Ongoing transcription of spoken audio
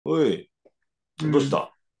おい、うん。どうし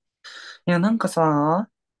た？いや、なんかさ、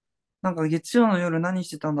なんか月曜の夜何し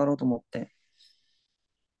てたんだろうと思って。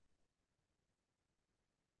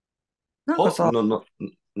なんかあ、さ、何が？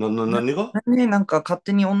なんか勝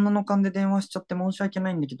手に女の勘で電話しちゃって申し訳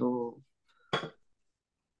ないんだけど、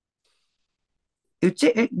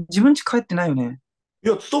自分家帰ってないよね。い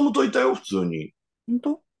や、勤といたよ、普通に。ほん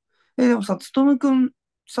と？でもさ、つとむくん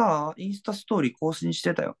さ、インスタストーリー更新し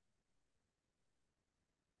てたよ。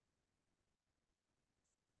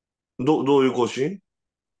どういう更新？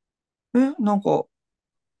なんか、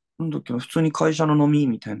なんだっけな、普通に会社の飲み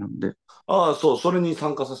みたいなんで。ああ、そう、それに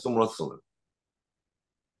参加させてもらってたのよ。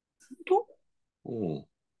ほんと？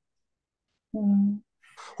うん。うん。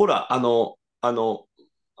ほら、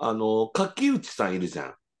柿内さんいるじゃ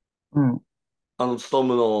ん。うん。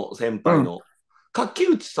勤の先うん。輩の。柿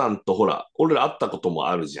内さんとほら、俺ら会ったことも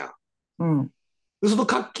あるじゃん。うん。で、その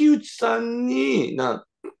柿内さんにな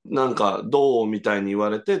んか、どうみたいに言わ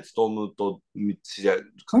れて、と知り合い、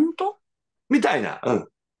ほんと？みたいな。うん。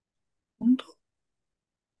ほんと？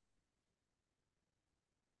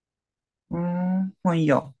まあいい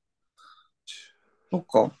や。そっ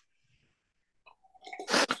か。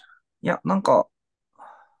いや、なんか、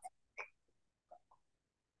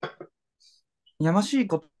やましい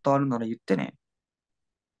ことあるなら言ってね。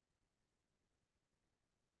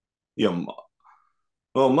いや、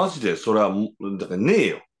マジで、それはだからねえ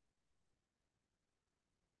よ。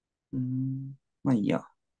まあいいや。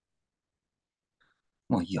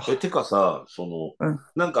まあいいや。てかさ、うん、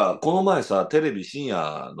なんか、この前さ、テレビ深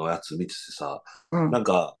夜のやつ見ててさ、うん。なん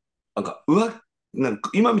か、なんか、なんか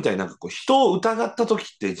今みたいになんかこう、人を疑った時っ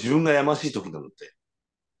て自分がやましい時なのっ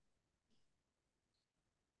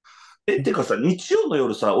て。てかさ、日曜の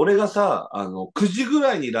夜さ、俺がさ、9時ぐ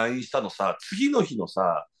らいに LINE したのさ、次の日の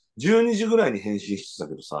さ、12時ぐらいに返信してた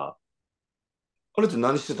けどさ、あれって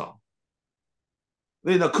何してたん？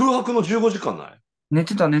空白の15時間ない？寝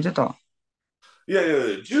てた、寝てた。いやいや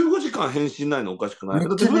いや、15時間返信ないのおかしくない？めっ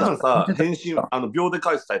だって普ちゃ寝てた、寝段さ、てた。返信、秒で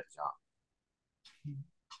返すタイプじゃん。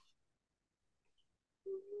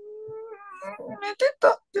寝て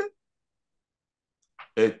たっ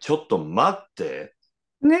て、ちょっと待って。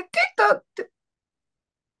寝てたって。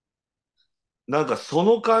なんかそ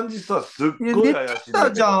の感じさ、すっいや、寝てごい怪しいんだた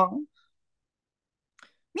けど。じゃん。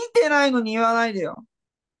見てないのに言わないでよ。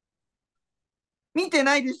見て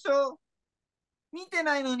ないでしょ。見て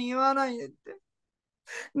ないのに言わないでって。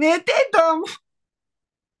寝てたもん。あ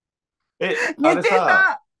寝てれ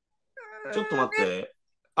さ、た。ちょっと待って。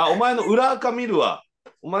あ、お前の裏垢見るわ。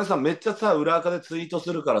お前さ、めっちゃさ、裏垢でツイート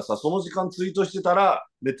するからさ、その時間ツイートしてたら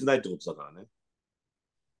寝てないってことだからね。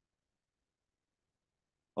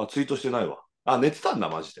あ、ツイートしてないわ。あ、寝てたんだ、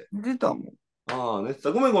マジで。寝てたもん。ああ、寝て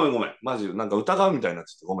た。ごめんごめんごめん。マジ、なんか疑うみたいになっ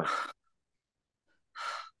ちゃってごめん。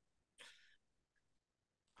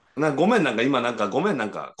ごめん、なんか今なんかごめん、な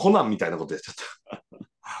んかコナンみたいなことやっちゃった。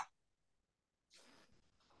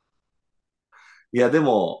いや、で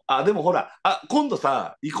もほら、今度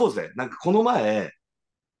さ、行こうぜ。なんかこの前、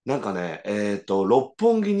なんかね、六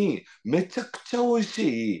本木にめちゃくちゃ美味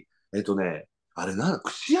しい、あれ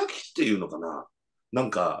串焼きっていうのかな？なん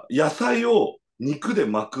か、野菜を肉で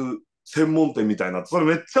巻く専門店みたいな。それ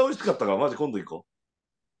めっちゃ美味しかったから、マジ今度行こ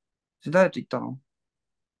誰と言ったの？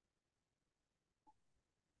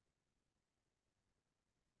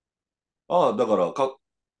う。だから、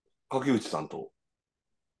柿内さんと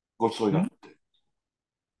ごちそうになっんて。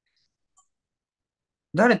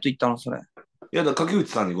誰と言ったのそれ？いや、柿内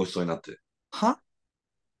さんにごちそうになって。は？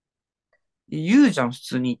言うじゃん、普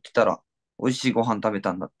通に言ってたら。美味しいご飯食べ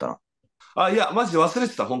たんだったら。いや、マジで忘れ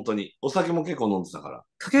てた、本当に。お酒も結構飲んでたから。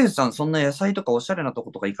竹内さん、そんな野菜とかおしゃれなと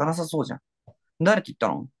ことか行かなさそうじゃん。誰と言った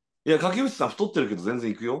の？いや、柿内さん太ってるけど全然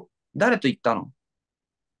行くよ。誰と言ったの？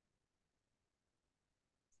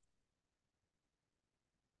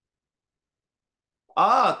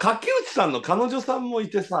柿内さんの彼女さんもい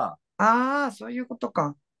てさ、ああー、そういうこと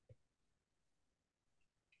か。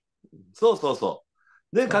そうそうそ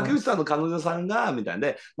う。で、だから。竹内さんの彼女さんが、みたいな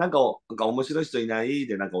で、なんか面白い人いない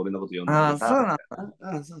で、なんか俺のこと読んでくああ、れた、みそうなんだ。たい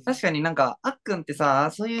な。そうそう。確かになんか、あっくんって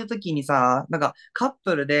さ、そういう時にさ、なんかカッ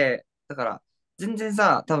プルで、だから、全然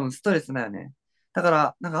さ、多分ストレスだよね。だか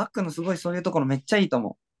ら、なんかあっくんのすごいそういうところめっちゃいいと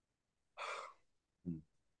思うん、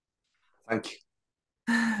サンキ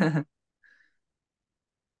ュー。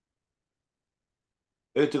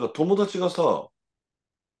う。てか友達がさ、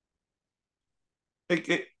え、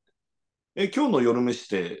え、今日の夜飯っ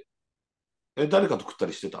て、誰かと食った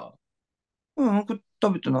りしてた？うん、僕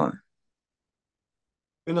食べてな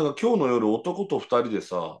い。なんか今日の夜男と二人で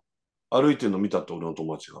さ、歩いてるの見たって俺の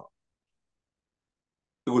友達が。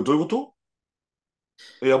これどういうこと？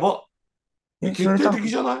やば。決定それ的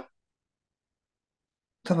じゃない？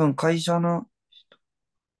多分会社の、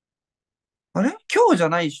あれ今日じゃ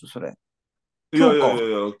ないでしょ、それ。いやいやいや今日か。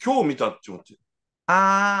いや、今日見たって思って。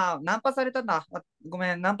ナンパされたんだ。ご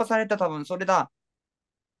めん、ナンパされた、多分それだ。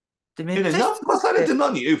で、めっね、ちゃしナンパされてつこ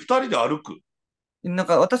くて、何？二人で歩く？なん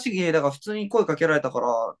か私、だから普通に声かけられたから、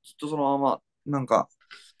ずっとそのまま、なんか、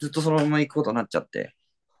ずっとそのまま行くことになっちゃって。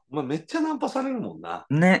お前めっちゃナンパされるもんな。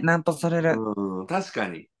ね、ナンパされる。うん、確か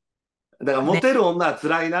に。だからモね、テる女は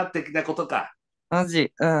辛いな的なことか。マ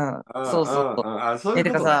ジ、うん、うんそうそううんうそう。ん。あ、そういう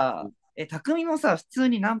てかことね。さ、匠もさ、普通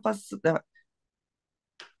にナンパす、え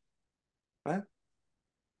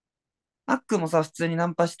アックもさ、普通にナ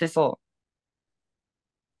ンパしてそ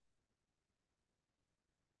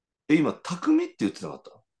今、匠って言ってなかっ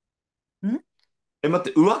た？う。待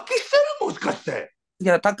って、浮気してるもしかして？い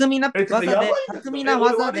や、巧みなてか、やばい技で、んですけど、巧みな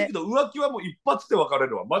俺技で、悪いけど、浮気はもう一発で別れ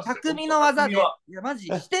るわ。マジで。本匠当の技で、匠は。いや、マジ、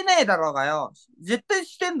え、してねえだろうがよ。絶対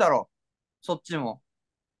してんだろ。そっちも。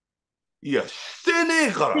いや、してね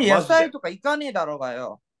えから、で、野マジで。菜とか行かねえだろうが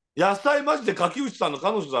よ。野菜マジで柿内さんの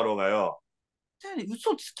彼女だろうがよ。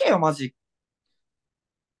嘘つけよ、マジ。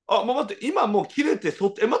あ、もう待って、今もう切れて、待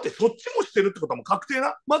って、そっちもしてるってことはもう確定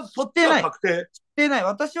な。まずそっちがしてない。し確定。てない。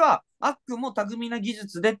私は、アックも巧みな技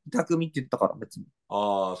術で巧みって言ったから、別に。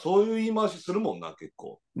ああ、そういう言い回しするもんな、結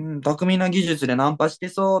構。うん、巧みな技術でナンパして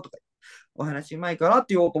そうとか、お話うまいからっ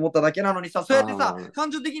て言おうと思っただけなのにさ、そうやってさ、あ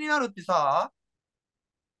感情的になるってさ、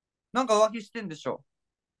なんか浮気してんでしょ。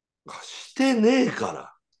あ、してねえか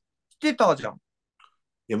ら。してたじゃん。い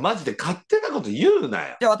や、マジで勝手なこと言うな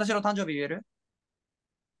よ。じゃあ私の誕生日言える？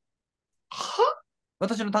は？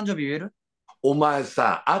私の誕生日言える？お前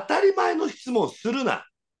さ、当たり前の質問するな。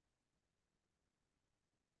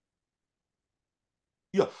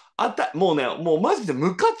いや、もうね、もうマジで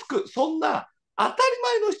ムカつく。そんな、当たり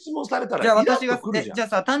前の質問されたじゃあらイラッ私が、とくるじゃん。じゃあ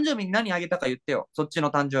さ、誕生日に何あげたか言ってよ。そっち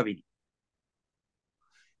の誕生日に。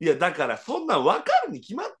いや、だからそんなん分かるに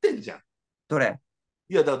決まってんじゃん。どれ？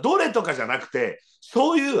いや、だからどれとかじゃなくて、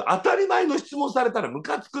そういう当たり前の質問されたらム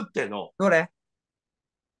カつくっての。どれ？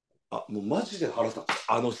あ、もうマジで腹立つ。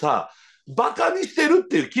あのさ、バカにしてるっ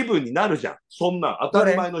ていう気分になるじゃん。そんな当ど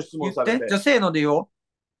れたり前の質言って。じゃ問されて。あせーので言おう。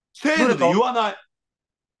せーのでどれか、言わない。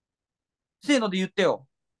せーので言ってよ。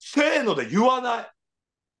せーので言わない。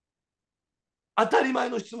当たり前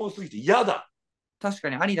の質問すぎて嫌だ。確か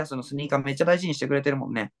にアリダスのスニーカーめっちゃ大事にしてくれてるも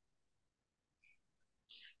んね。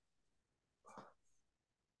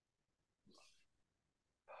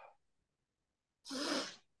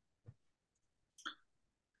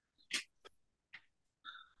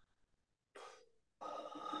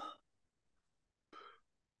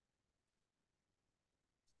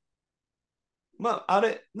まあ、あ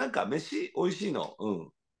れ、なんか飯美味しいの。う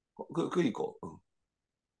ん。食い行こう。うん。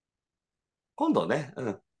今度ね。う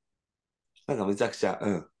ん。なんかめちゃくちゃ。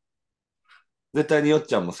うん。絶対によっ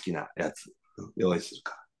ちゃんも好きなやつ。うん、用意する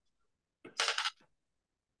か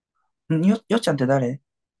よっちゃんって誰？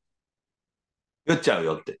ら。よっちゃう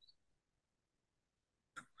よって。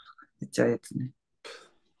めっちゃやつね。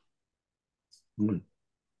うん。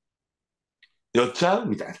よっちゃう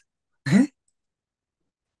みたいな。